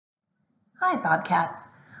Hi Bobcats!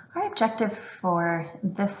 Our objective for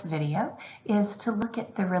this video is to look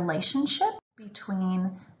at the relationship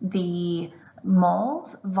between the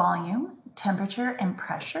moles, volume, temperature, and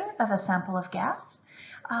pressure of a sample of gas.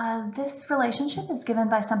 This relationship is given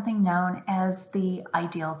by something known as the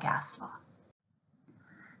ideal gas law.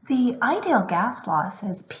 The ideal gas law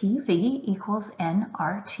says PV equals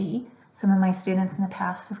nRT. Some of my students in the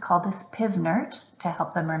past have called this PivNert to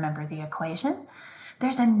help them remember the equation.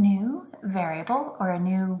 There's a new variable, or a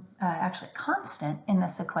new actually constant in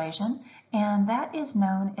this equation, and that is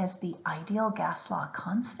known as the ideal gas law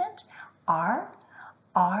constant, R.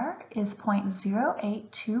 R is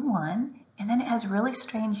 0.0821, and then it has really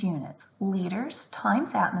strange units, liters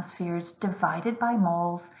times atmospheres divided by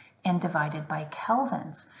moles and divided by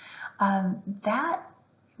kelvins.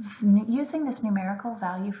 Using this numerical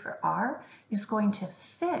value for R is going to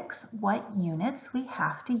fix what units we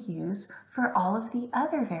have to use for all of the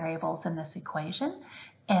other variables in this equation.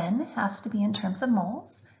 N has to be in terms of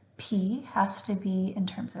moles, P has to be in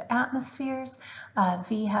terms of atmospheres,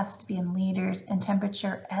 V has to be in liters, and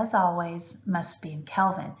temperature, as always, must be in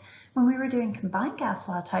Kelvin. When we were doing combined gas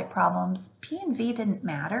law type problems, P and V didn't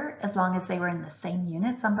matter as long as they were in the same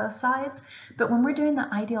units on both sides. But when we're doing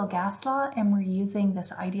the ideal gas law and we're using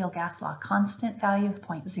this ideal gas law constant value of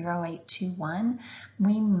 0.0821,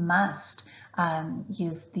 we must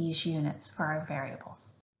use these units for our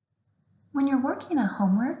variables. When you're working a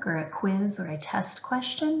homework or a quiz or a test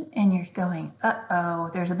question and you're going, uh-oh,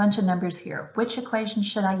 there's a bunch of numbers here, which equation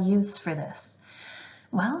should I use for this?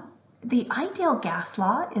 Well, the ideal gas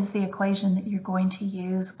law is the equation that you're going to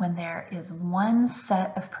use when there is one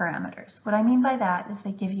set of parameters. What I mean by that is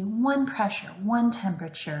they give you one pressure, one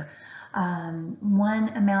temperature, one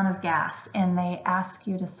amount of gas, and they ask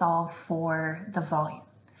you to solve for the volume.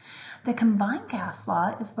 The combined gas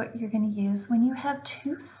law is what you're going to use when you have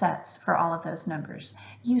two sets for all of those numbers.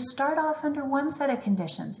 You start off under one set of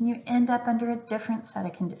conditions and you end up under a different set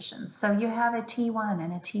of conditions. So you have a T1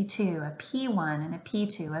 and a T2, a P1 and a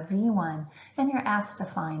P2, a V1, and you're asked to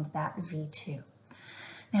find that V2.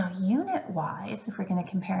 Now, unit-wise, if we're going to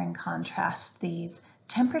compare and contrast these,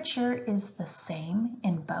 temperature is the same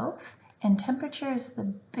in both. And temperature is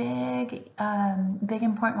the big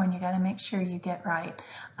important one you got to make sure you get right.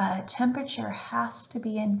 Temperature has to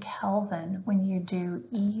be in Kelvin when you do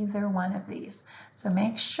either one of these. So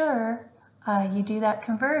make sure you do that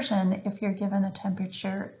conversion if you're given a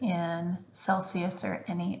temperature in Celsius or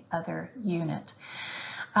any other unit.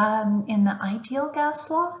 In the ideal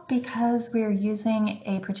gas law, because we're using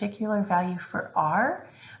a particular value for R,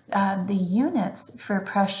 the units for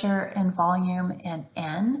pressure and volume and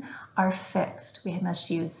N are fixed. We must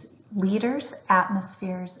use liters,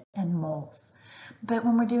 atmospheres, and moles. But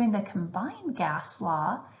when we're doing the combined gas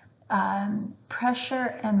law,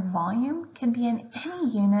 pressure and volume can be in any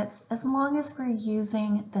units as long as we're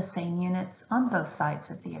using the same units on both sides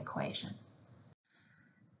of the equation.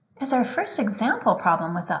 As our first example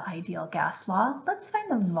problem with the ideal gas law, let's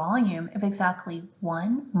find the volume of exactly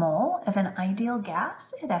 1 mole of an ideal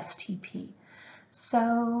gas at STP.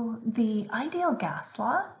 So the ideal gas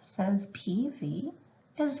law says PV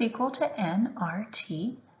is equal to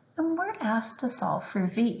nRT, and we're asked to solve for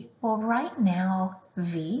V. Well, right now,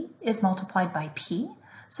 V is multiplied by P,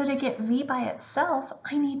 so to get V by itself,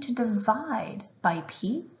 I need to divide by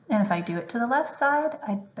P, and if I do it to the left side,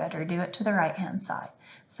 I'd better do it to the right-hand side.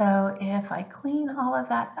 So if I clean all of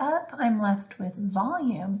that up, I'm left with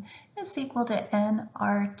volume is equal to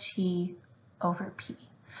nRT over P.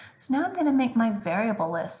 So now I'm going to make my variable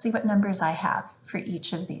list, see what numbers I have for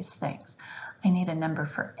each of these things. I need a number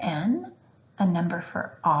for N, a number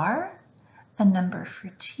for R, a number for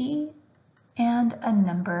T, and a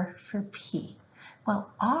number for P.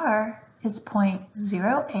 Well, R is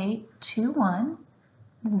 0.0821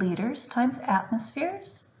 liters times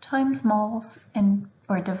atmospheres times moles,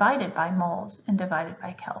 or divided by moles and divided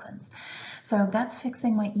by kelvins. So that's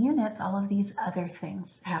fixing what units all of these other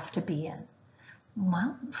things have to be in.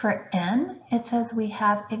 Well, for N, it says we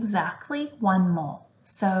have exactly 1 mole.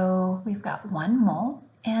 So we've got 1 mole,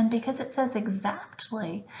 and because it says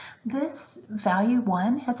exactly, this value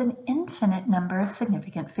 1 has an infinite number of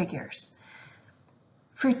significant figures.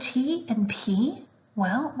 For T and P,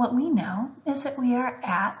 well, what we know is that we are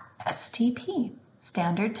at STP,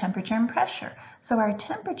 standard temperature and pressure. So our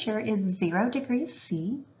temperature is 0 degrees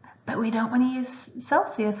C, but we don't want to use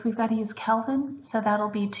Celsius, we've got to use Kelvin, so that'll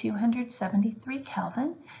be 273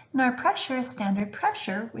 Kelvin. And our pressure is standard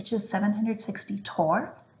pressure, which is 760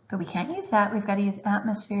 torr, but we can't use that, we've got to use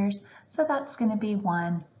atmospheres, so that's going to be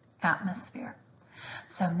 1 atmosphere.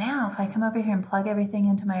 So now if I come over here and plug everything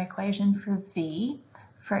into my equation for V,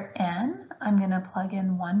 For N, I'm going to plug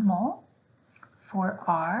in 1 mole. For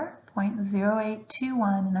R,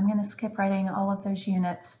 0.0821, and I'm going to skip writing all of those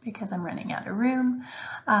units because I'm running out of room.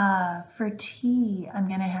 For T, I'm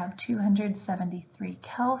going to have 273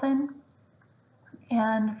 Kelvin.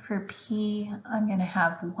 And for P, I'm going to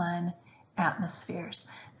have 1 atmospheres.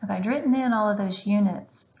 If I'd written in all of those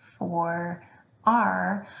units for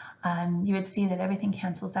R, you would see that everything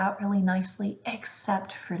cancels out really nicely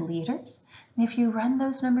except for liters. And if you run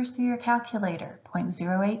those numbers through your calculator,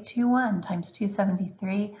 0.0821 times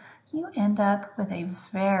 273, you end up with a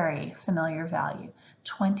very familiar value,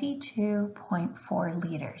 22.4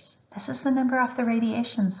 liters. This is the number off the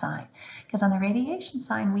radiation sign, because on the radiation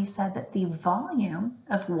sign we said that the volume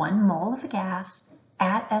of 1 mole of a gas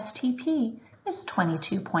at STP is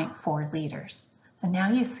 22.4 liters. So now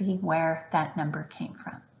you see where that number came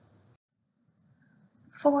from.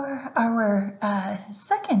 For our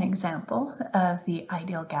second example of the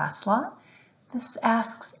ideal gas law, this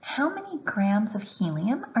asks how many grams of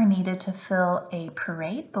helium are needed to fill a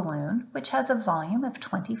parade balloon which has a volume of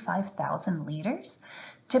 25,000 liters.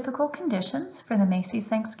 Typical conditions for the Macy's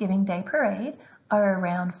Thanksgiving Day Parade are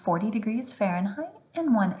around 40 degrees Fahrenheit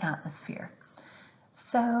and 1 atmosphere.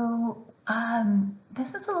 So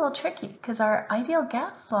this is a little tricky because our ideal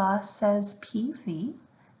gas law says PV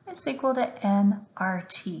is equal to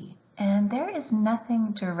nRT. And there is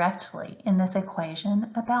nothing directly in this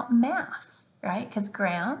equation about mass, right? Because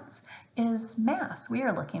grams is mass. We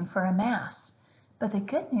are looking for a mass. But the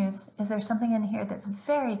good news is there's something in here that's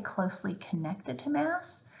very closely connected to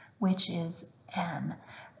mass, which is N.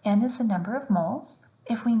 N is the number of moles.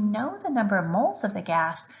 If we know the number of moles of the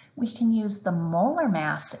gas, we can use the molar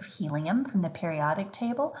mass of helium from the periodic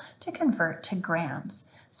table to convert to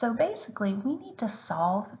grams. So basically, we need to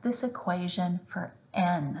solve this equation for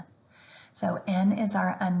N. So N is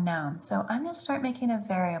our unknown. So I'm going to start making a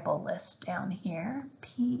variable list down here.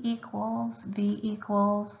 P equals, V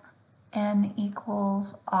equals, N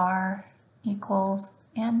equals, R equals,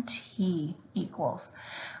 and T equals.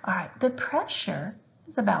 All right, the pressure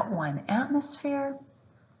is about 1 atmosphere.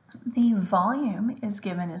 The volume is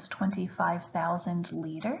given as 25,000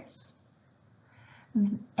 liters.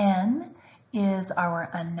 N is our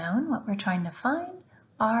unknown, what we're trying to find.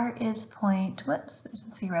 R is there's a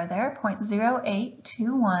 0 there,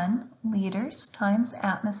 0.0821 liters times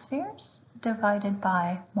atmospheres divided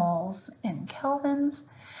by moles in kelvins.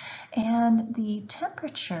 And the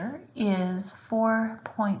temperature is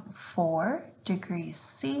 4.4 degrees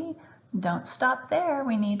C. Don't stop there,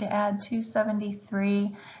 we need to add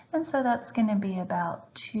 273, and so that's going to be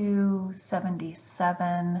about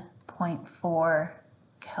 277.4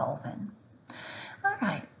 Kelvin. All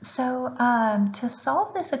right, so to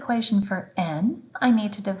solve this equation for N, I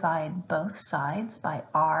need to divide both sides by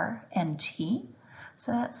R and T.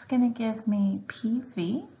 So that's going to give me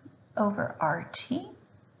PV over RT.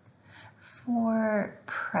 For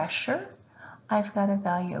pressure, I've got a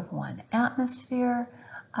value of 1 atmosphere.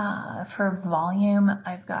 For volume,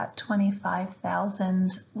 I've got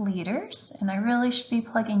 25,000 liters, and I really should be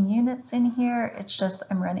plugging units in here. It's just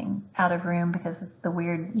I'm running out of room because of the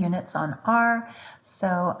weird units on R,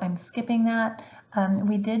 so I'm skipping that.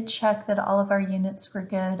 We did check that all of our units were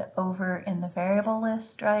good over in the variable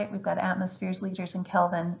list, right? We've got atmospheres, liters, and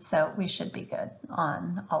Kelvin, so we should be good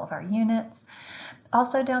on all of our units.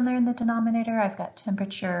 Also down there in the denominator, I've got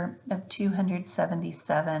temperature of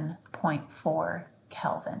 277.4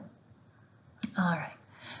 Kelvin. All right,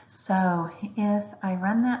 so if I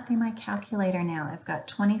run that through my calculator now, I've got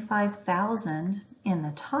 25,000 in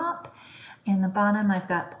the top. In the bottom, I've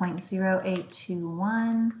got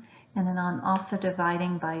 0.0821, and then I'm also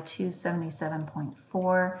dividing by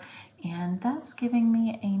 277.4, and that's giving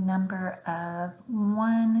me a number of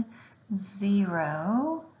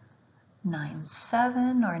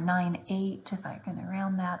 1097 or 98, if I'm going to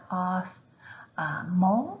round that off,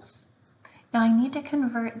 moles. Now I need to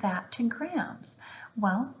convert that to grams.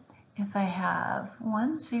 Well, if I have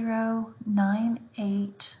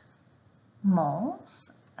 1098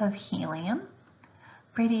 moles of helium,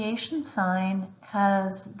 radiation sign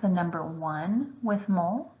has the number 1 with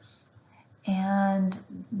moles and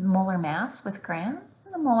molar mass with grams.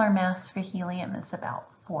 And the molar mass for helium is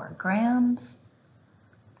about 4 grams.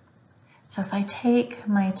 So if I take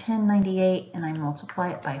my 1098 and I multiply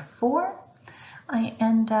it by 4, I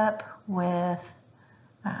end up with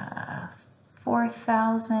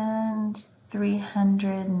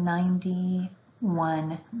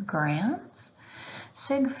 4,391 grams.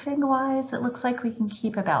 Sig fig wise, it looks like we can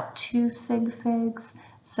keep about 2 sig figs,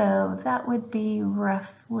 so that would be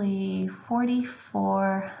roughly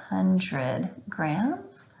 4,400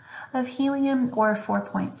 grams of helium, or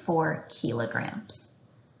 4.4 kilograms.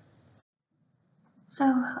 So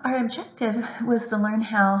our objective was to learn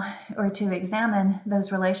how, or to examine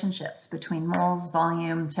those relationships between moles,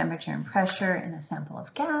 volume, temperature, and pressure in a sample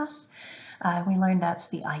of gas. We learned that's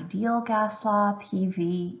the ideal gas law,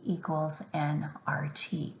 PV equals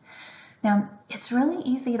nRT. Now, it's really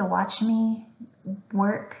easy to watch me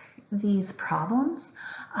work these problems.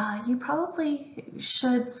 You probably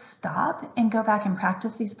should stop and go back and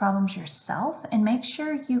practice these problems yourself and make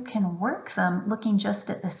sure you can work them looking just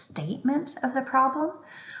at the statement of the problem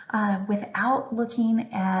without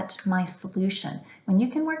looking at my solution. When you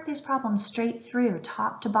can work these problems straight through,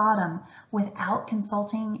 top to bottom, without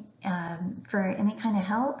consulting for any kind of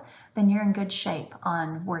help, then you're in good shape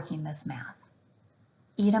on working this math.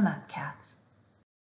 Eat 'em up, cats.